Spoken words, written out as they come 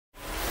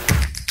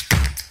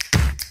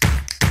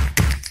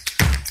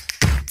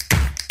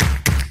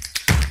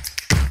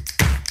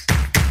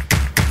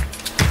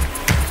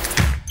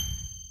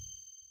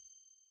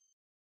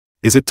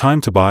Is it time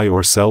to buy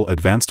or sell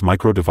Advanced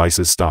Micro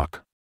Devices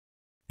stock?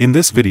 In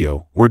this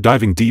video, we're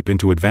diving deep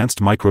into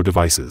Advanced Micro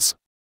Devices.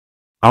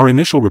 Our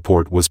initial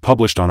report was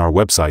published on our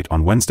website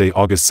on Wednesday,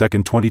 August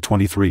 2,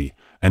 2023,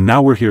 and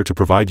now we're here to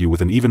provide you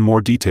with an even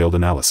more detailed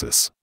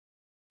analysis.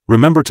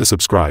 Remember to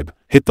subscribe,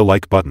 hit the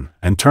like button,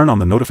 and turn on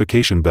the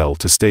notification bell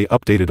to stay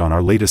updated on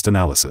our latest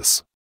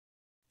analysis.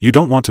 You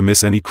don't want to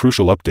miss any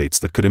crucial updates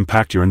that could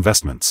impact your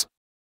investments.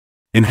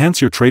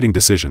 Enhance your trading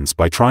decisions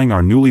by trying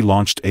our newly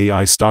launched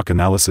AI stock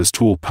analysis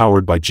tool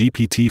powered by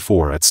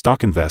GPT-4 at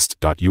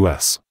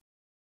StockInvest.us.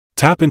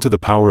 Tap into the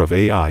power of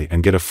AI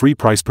and get a free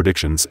price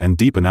predictions and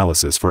deep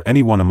analysis for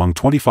any one among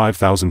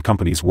 25,000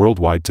 companies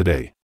worldwide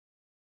today.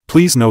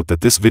 Please note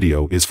that this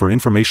video is for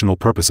informational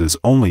purposes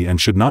only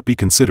and should not be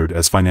considered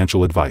as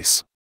financial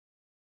advice.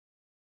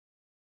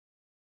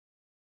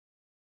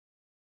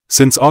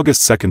 Since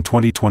August 2,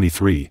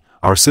 2023,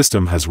 our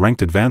system has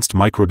ranked Advanced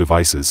Micro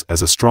Devices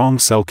as a strong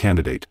sell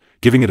candidate,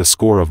 giving it a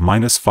score of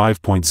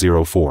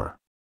 -5.04.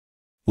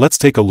 Let's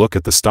take a look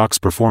at the stock's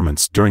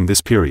performance during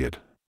this period.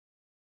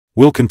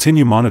 We'll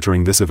continue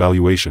monitoring this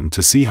evaluation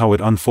to see how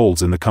it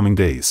unfolds in the coming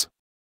days.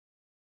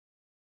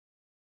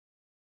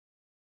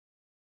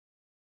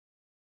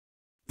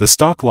 The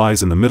stock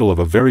lies in the middle of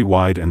a very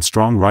wide and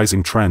strong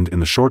rising trend in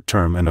the short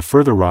term, and a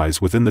further rise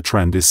within the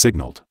trend is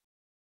signaled.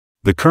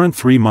 The current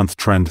 3-month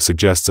trend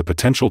suggests a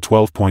potential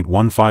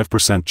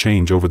 12.15%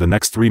 change over the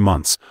next 3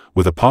 months,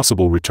 with a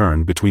possible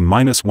return between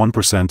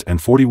 -1%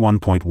 and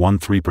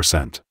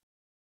 41.13%.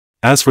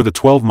 As for the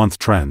 12-month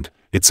trend,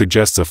 it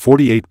suggests a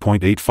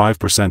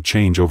 48.85%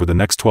 change over the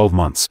next 12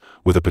 months,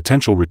 with a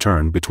potential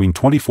return between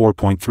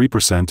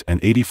 24.3% and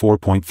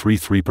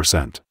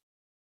 84.33%.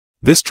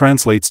 This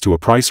translates to a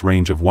price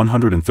range of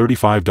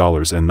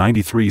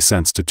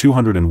 $135.93 to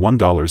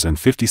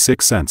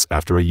 $201.56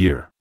 after a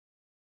year.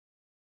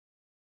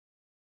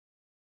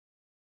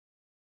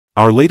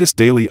 Our latest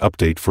daily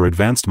update for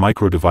Advanced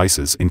Micro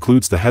Devices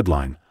includes the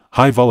headline,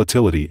 High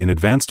Volatility in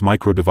Advanced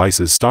Micro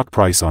Devices stock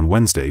price on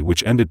Wednesday,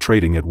 which ended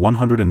trading at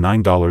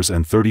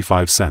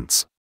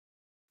 $109.35.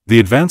 The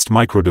Advanced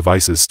Micro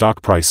Devices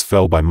stock price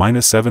fell by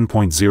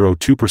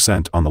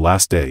 -7.02% on the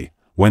last day,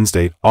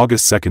 Wednesday,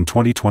 August 2,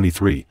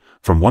 2023,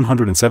 from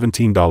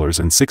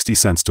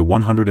 $117.60 to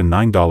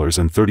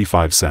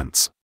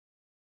 $109.35.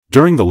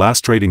 During the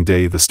last trading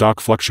day, the stock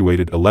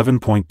fluctuated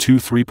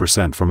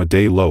 11.23% from a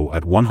day low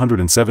at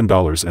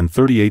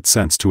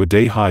 $107.38 to a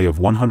day high of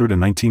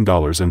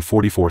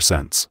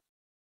 $119.44.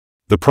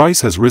 The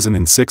price has risen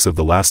in 6 of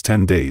the last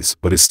 10 days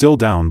but is still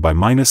down by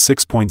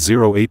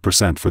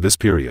 -6.08% for this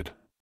period.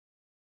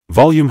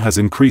 Volume has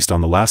increased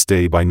on the last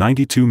day by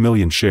 92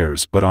 million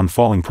shares but on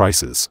falling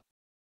prices.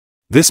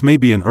 This may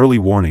be an early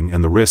warning,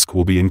 and the risk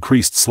will be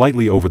increased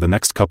slightly over the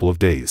next couple of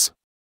days.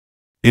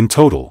 In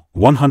total,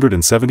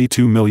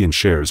 172 million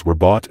shares were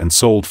bought and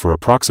sold for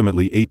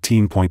approximately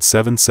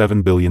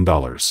 $18.77 billion.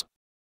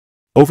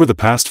 Over the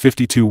past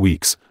 52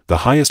 weeks,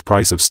 the highest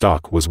price of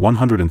stock was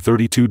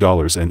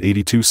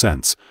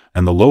 $132.82,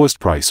 and the lowest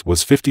price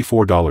was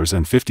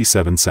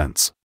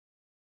 $54.57.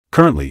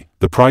 Currently,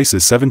 the price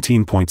is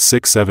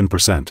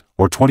 17.67%,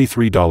 or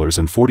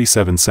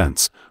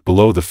 $23.47,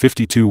 below the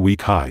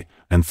 52-week high,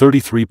 and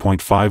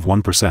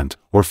 33.51%,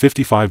 or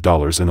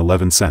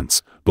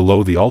 $55.11,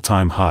 below the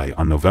all-time high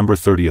on November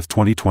 30,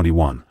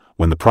 2021,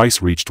 when the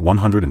price reached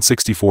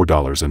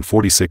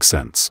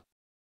 $164.46.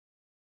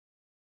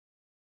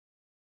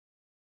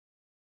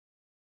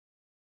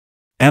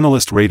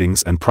 Analyst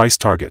ratings and price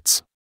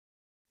targets.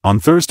 On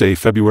Thursday,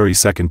 February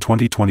 2,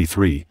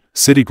 2023,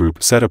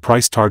 Citigroup set a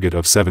price target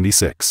of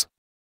 76.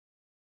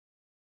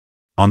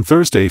 On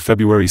Thursday,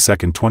 February 2,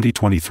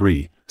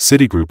 2023,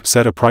 Citigroup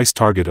set a price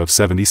target of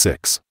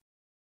 76.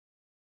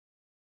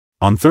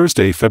 On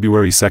Thursday,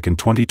 February 2,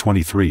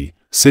 2023,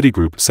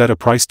 Citigroup set a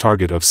price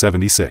target of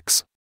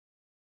 76.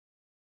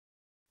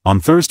 On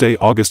Thursday,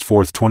 August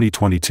 4,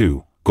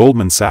 2022,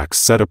 Goldman Sachs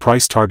set a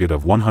price target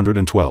of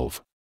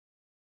 112.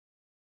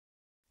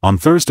 On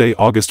Thursday,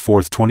 August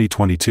 4,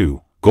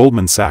 2022,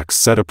 Goldman Sachs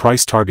set a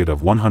price target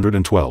of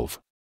 112.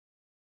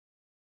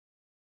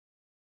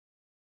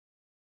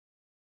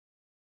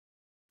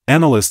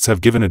 Analysts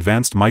have given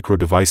Advanced Micro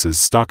Devices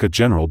stock a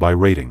general buy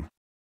rating.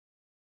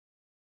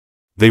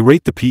 They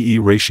rate the PE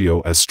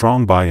ratio as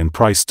strong buy and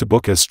price to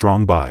book as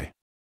strong buy.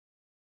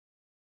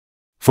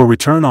 For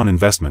return on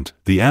investment,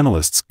 the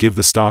analysts give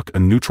the stock a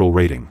neutral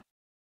rating.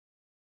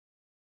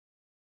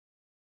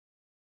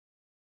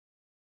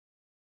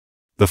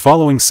 The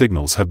following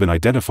signals have been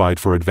identified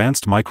for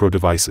Advanced Micro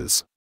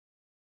Devices.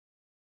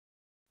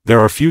 There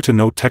are few to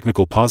no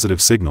technical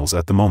positive signals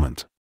at the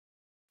moment.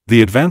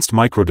 The Advanced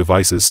Micro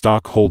Devices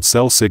stock holds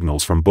sell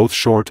signals from both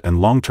short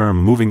and long-term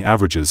moving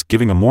averages,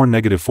 giving a more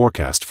negative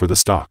forecast for the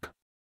stock.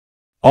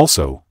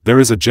 Also, there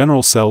is a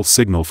general sell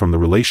signal from the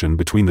relation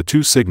between the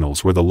two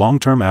signals, where the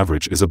long-term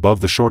average is above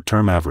the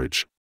short-term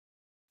average.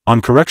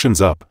 On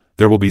corrections up,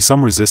 there will be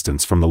some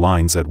resistance from the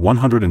lines at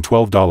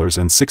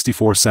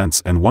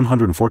 $112.64 and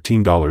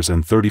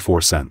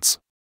 $114.34.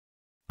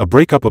 A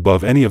breakup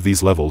above any of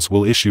these levels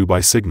will issue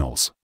buy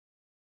signals.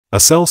 A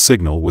sell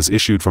signal was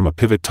issued from a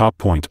pivot top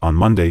point on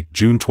Monday,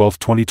 June 12,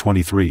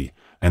 2023,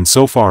 and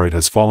so far it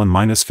has fallen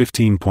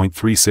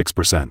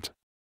 -15.36%.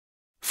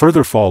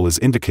 Further fall is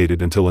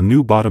indicated until a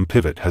new bottom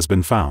pivot has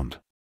been found.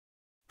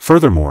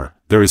 Furthermore,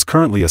 there is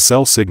currently a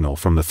sell signal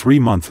from the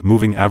 3-month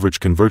Moving Average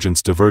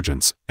Convergence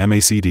Divergence,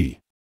 MACD.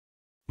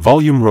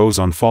 Volume rose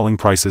on falling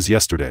prices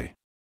yesterday.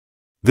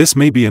 This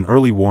may be an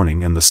early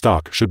warning and the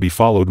stock should be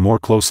followed more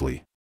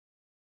closely.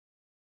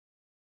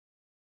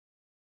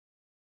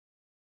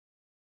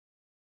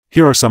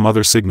 Here are some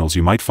other signals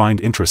you might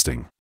find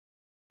interesting.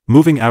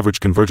 Moving Average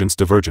Convergence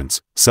Divergence,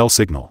 sell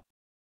signal.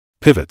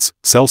 Pivots,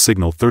 sell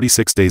signal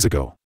 36 days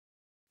ago.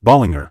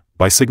 Bollinger,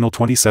 buy signal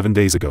 27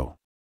 days ago.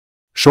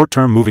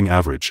 Short-term moving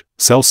average,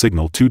 sell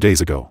signal 2 days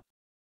ago.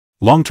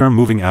 Long-term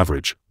moving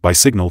average, buy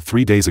signal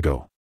 3 days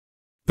ago.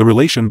 The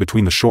relation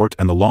between the short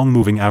and the long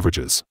moving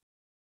averages.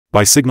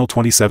 Buy signal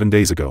 27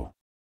 days ago.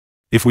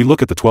 If we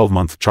look at the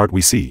 12-month chart,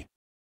 we see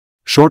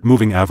short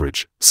moving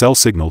average, sell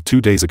signal 2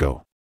 days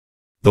ago.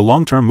 The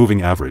long-term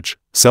moving average,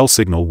 sell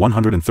signal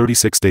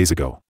 136 days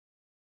ago.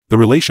 The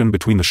relation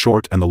between the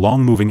short and the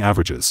long moving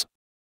averages.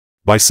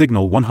 Buy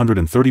signal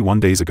 131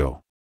 days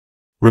ago.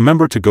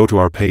 Remember to go to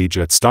our page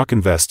at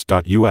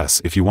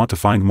StockInvest.us if you want to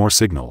find more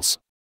signals.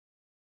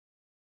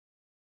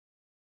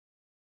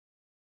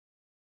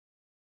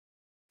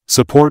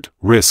 Support,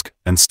 risk,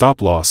 and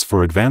stop loss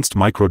for advanced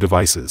micro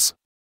devices.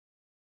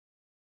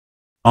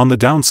 On the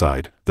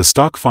downside, the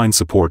stock finds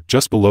support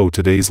just below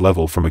today's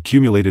level from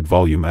accumulated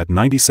volume at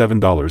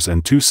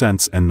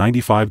 $97.02 and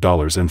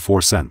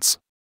 $95.04.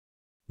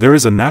 There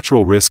is a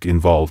natural risk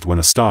involved when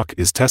a stock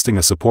is testing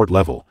a support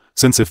level,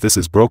 since if this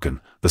is broken,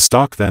 the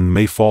stock then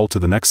may fall to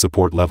the next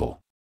support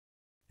level.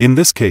 In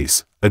this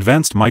case,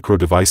 advanced micro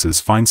devices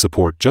find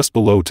support just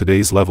below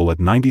today's level at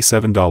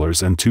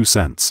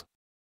 $97.02.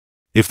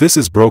 If this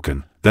is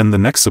broken, then the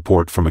next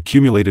support from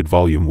accumulated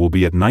volume will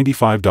be at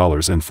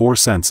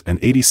 $95.04 and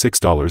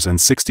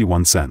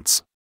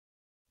 $86.61.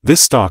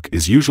 This stock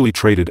is usually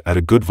traded at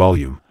a good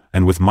volume,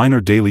 and with minor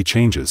daily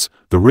changes,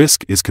 the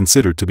risk is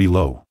considered to be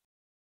low.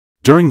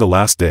 During the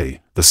last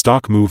day, the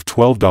stock moved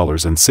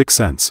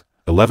 $12.06,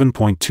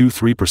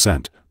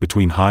 11.23%,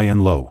 between high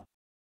and low.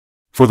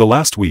 For the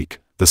last week,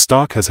 the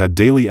stock has had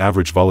daily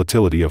average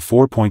volatility of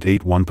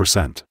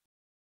 4.81%.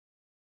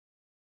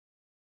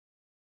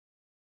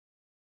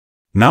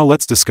 Now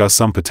let's discuss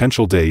some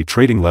potential day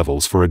trading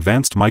levels for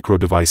advanced micro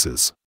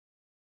devices.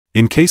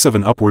 In case of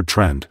an upward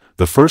trend,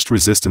 the first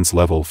resistance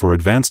level for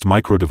advanced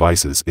micro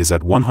devices is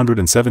at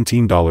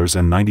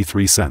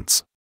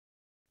 $117.93.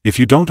 If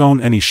you don't own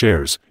any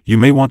shares, you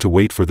may want to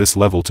wait for this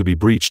level to be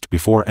breached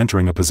before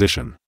entering a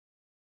position.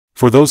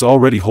 For those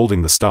already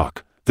holding the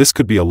stock, this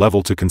could be a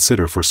level to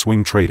consider for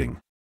swing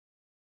trading.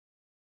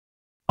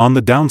 On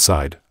the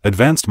downside,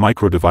 advanced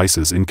micro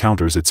devices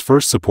encounters its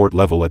first support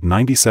level at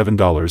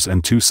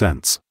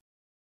 $97.02.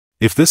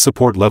 If this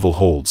support level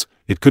holds,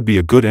 it could be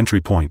a good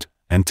entry point,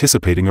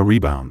 anticipating a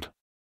rebound.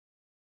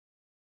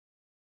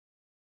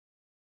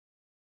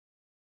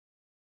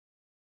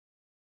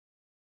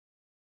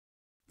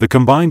 The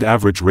combined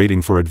average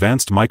rating for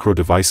advanced micro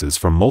devices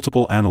from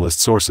multiple analyst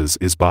sources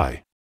is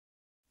buy.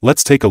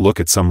 Let's take a look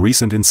at some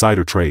recent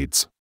insider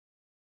trades.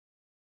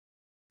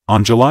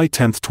 On July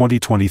 10,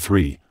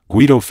 2023,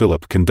 Guido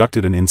Philipp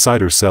conducted an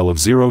insider sell of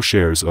 0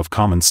 shares of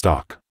common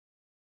stock.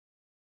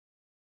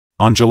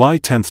 On July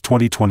 10,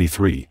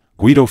 2023,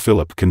 Guido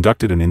Philipp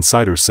conducted an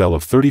insider sell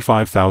of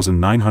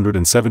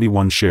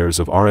 35,971 shares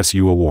of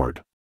RSU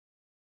Award.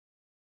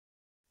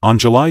 On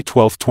July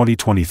 12,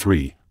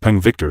 2023,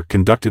 Peng Victor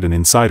conducted an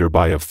insider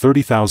buy of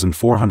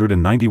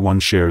 30,491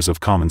 shares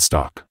of common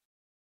stock.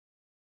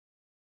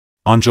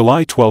 On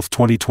July 12,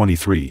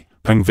 2023,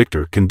 Peng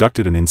Victor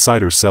conducted an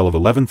insider sell of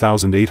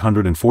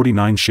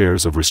 11,849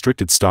 shares of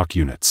restricted stock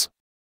units.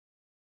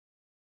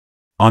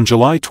 On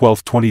July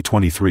 12,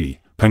 2023,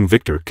 Peng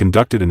Victor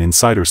conducted an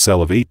insider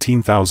sell of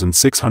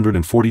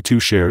 18,642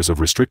 shares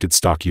of restricted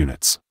stock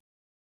units.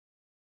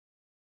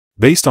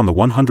 Based on the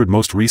 100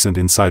 most recent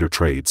insider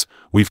trades,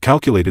 we've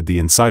calculated the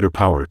insider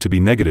power to be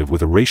negative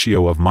with a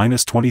ratio of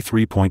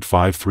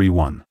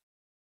 -23.531.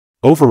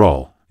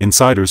 Overall,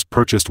 insiders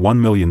purchased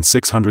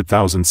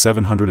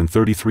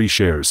 1,600,733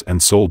 shares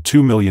and sold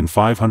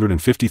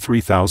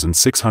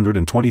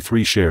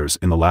 2,553,623 shares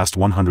in the last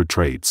 100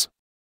 trades.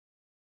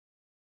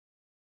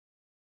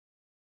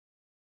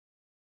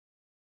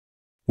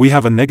 We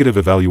have a negative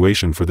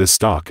evaluation for this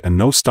stock and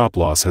no stop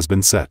loss has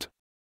been set.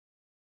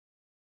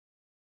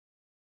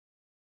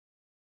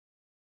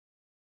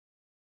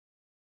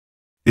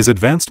 Is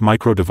Advanced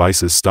Micro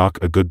Devices stock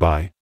a good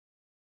buy?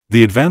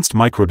 The Advanced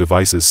Micro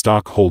Devices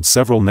stock holds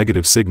several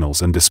negative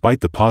signals, and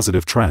despite the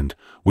positive trend,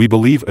 we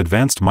believe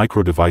Advanced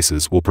Micro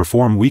Devices will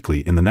perform weakly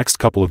in the next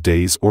couple of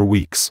days or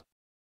weeks.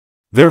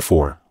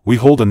 Therefore, we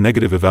hold a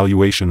negative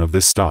evaluation of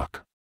this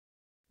stock.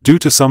 Due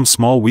to some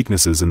small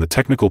weaknesses in the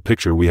technical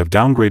picture, we have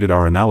downgraded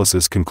our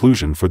analysis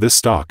conclusion for this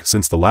stock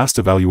since the last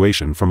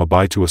evaluation from a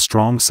buy to a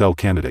strong sell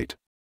candidate.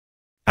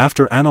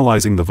 After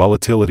analyzing the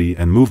volatility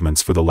and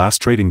movements for the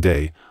last trading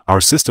day, our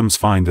systems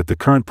find that the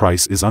current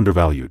price is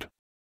undervalued.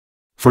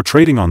 For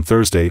trading on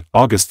Thursday,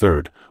 August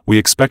 3rd, we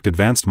expect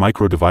Advanced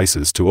Micro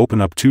Devices to open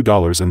up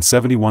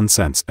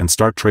 $2.71 and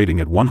start trading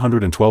at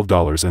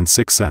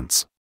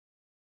 $112.06.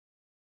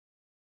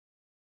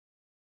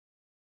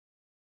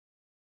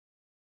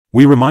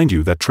 We remind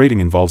you that trading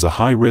involves a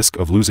high risk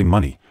of losing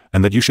money,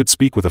 and that you should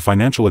speak with a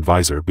financial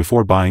advisor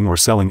before buying or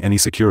selling any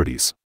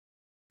securities.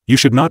 You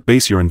should not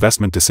base your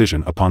investment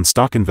decision upon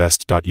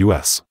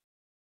StockInvest.us.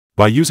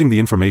 By using the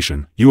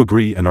information, you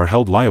agree and are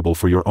held liable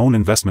for your own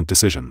investment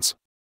decisions.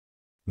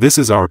 This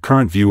is our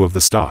current view of the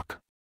stock.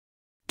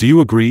 Do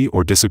you agree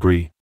or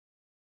disagree?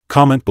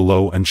 Comment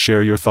below and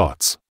share your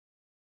thoughts.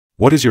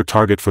 What is your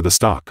target for the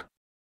stock?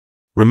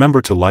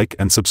 Remember to like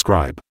and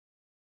subscribe.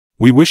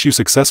 We wish you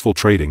successful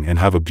trading and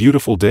have a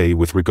beautiful day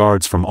with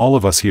regards from all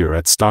of us here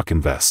at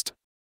StockInvest.